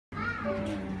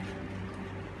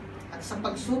At sa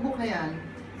pagsubok na yan,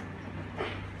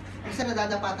 minsan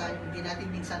nadadapa tayo, hindi natin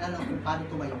minsan alam kung paano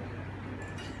tumayo.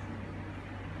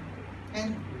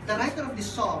 And the writer of this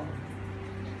song,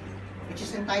 which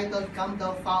is entitled, "Come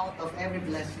Thou Fount of Every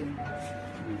Blessing,"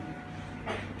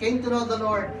 came to know the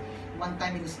Lord one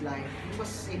time in his life. He was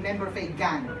a member of a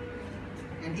gang,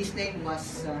 and his name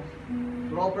was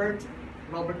Robert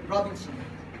Robinson.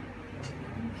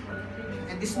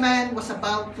 And this man was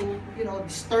about to,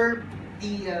 disturb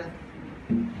the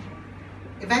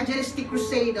evangelistic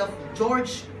crusade of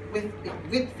George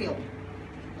Whitfield,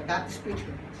 a Baptist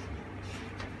preacher.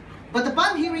 But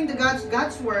upon hearing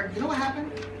God's word, you know what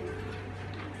happened?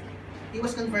 He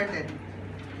was converted.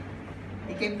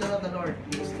 He came to know the Lord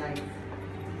in his life.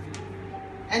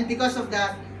 And because of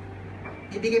that,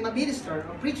 he became a minister,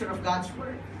 a preacher of God's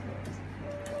word.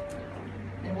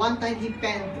 And one time he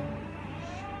penned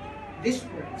these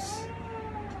words,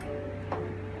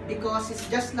 because he's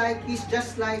just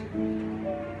like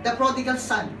the prodigal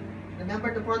son.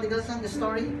 Remember the prodigal son, the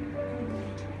story?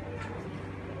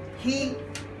 He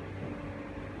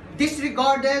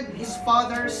disregarded his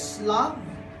father's love.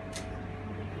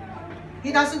 He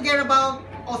doesn't care about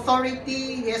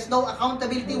authority. He has no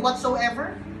accountability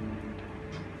whatsoever.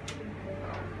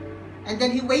 And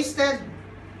then he wasted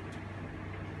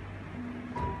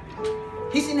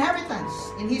his inheritance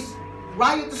in his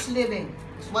riotous living.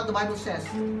 That's what the Bible says.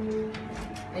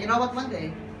 And you know what? One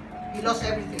day, he lost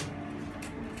everything.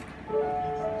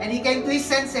 And he came to his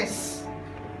senses.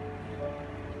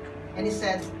 And he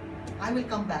said, I will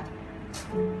come back.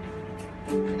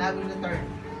 And I will return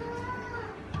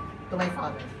to my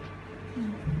father.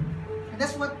 And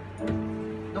that's what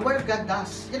the Word of God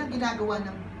does. Yan ang ginagawa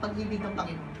ng pag-ibig ng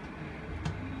Panginoon.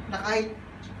 Na kahit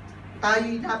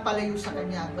tayo'y napalayo sa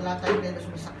Kanya at wala tayong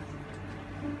relasyon sa Kanya,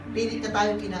 pilit na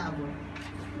tayong inaabot.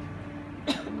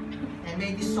 And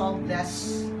may this song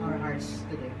bless our hearts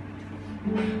today.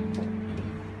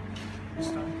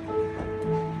 Start.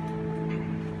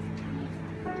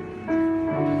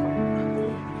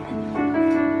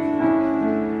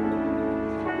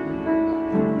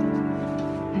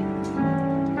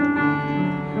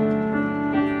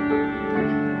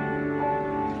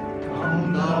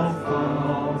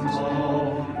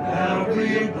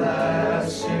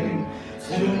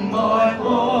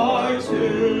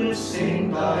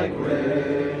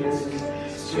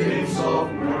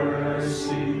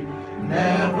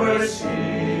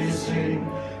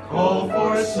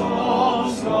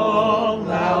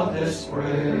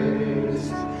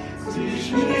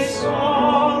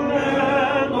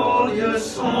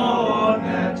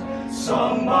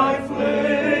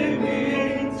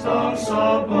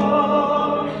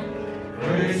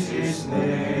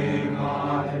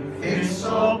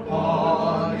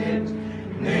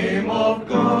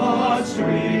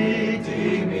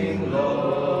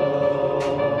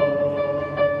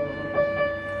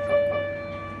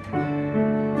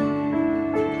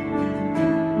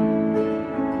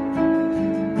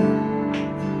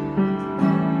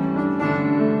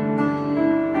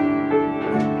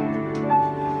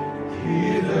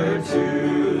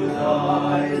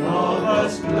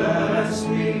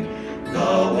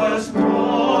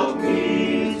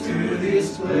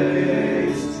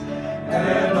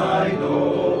 And I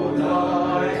know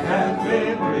thy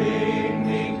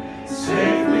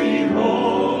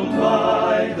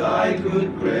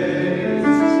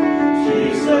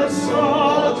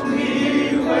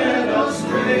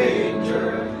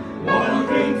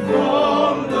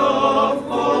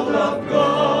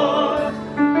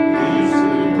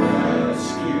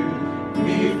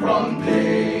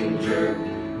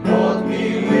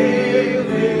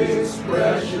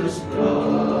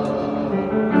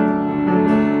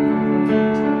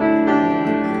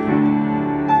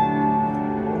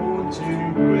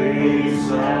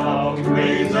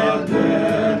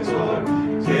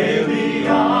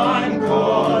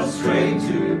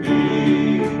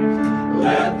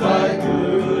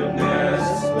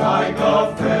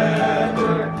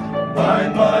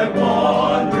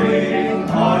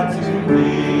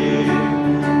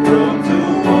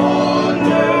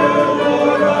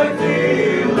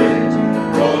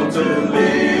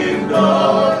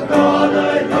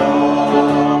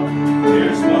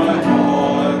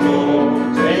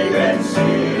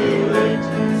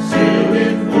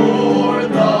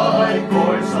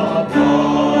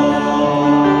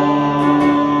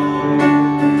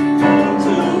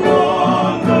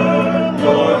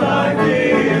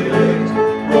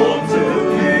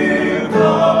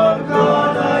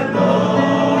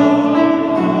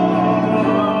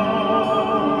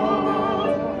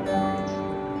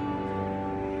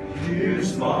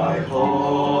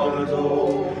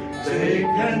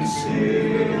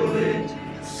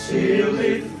seal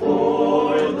it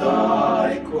for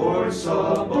thy course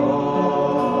above.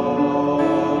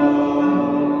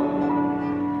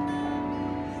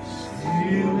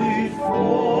 Seal it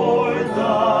for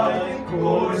thy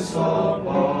course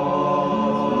above.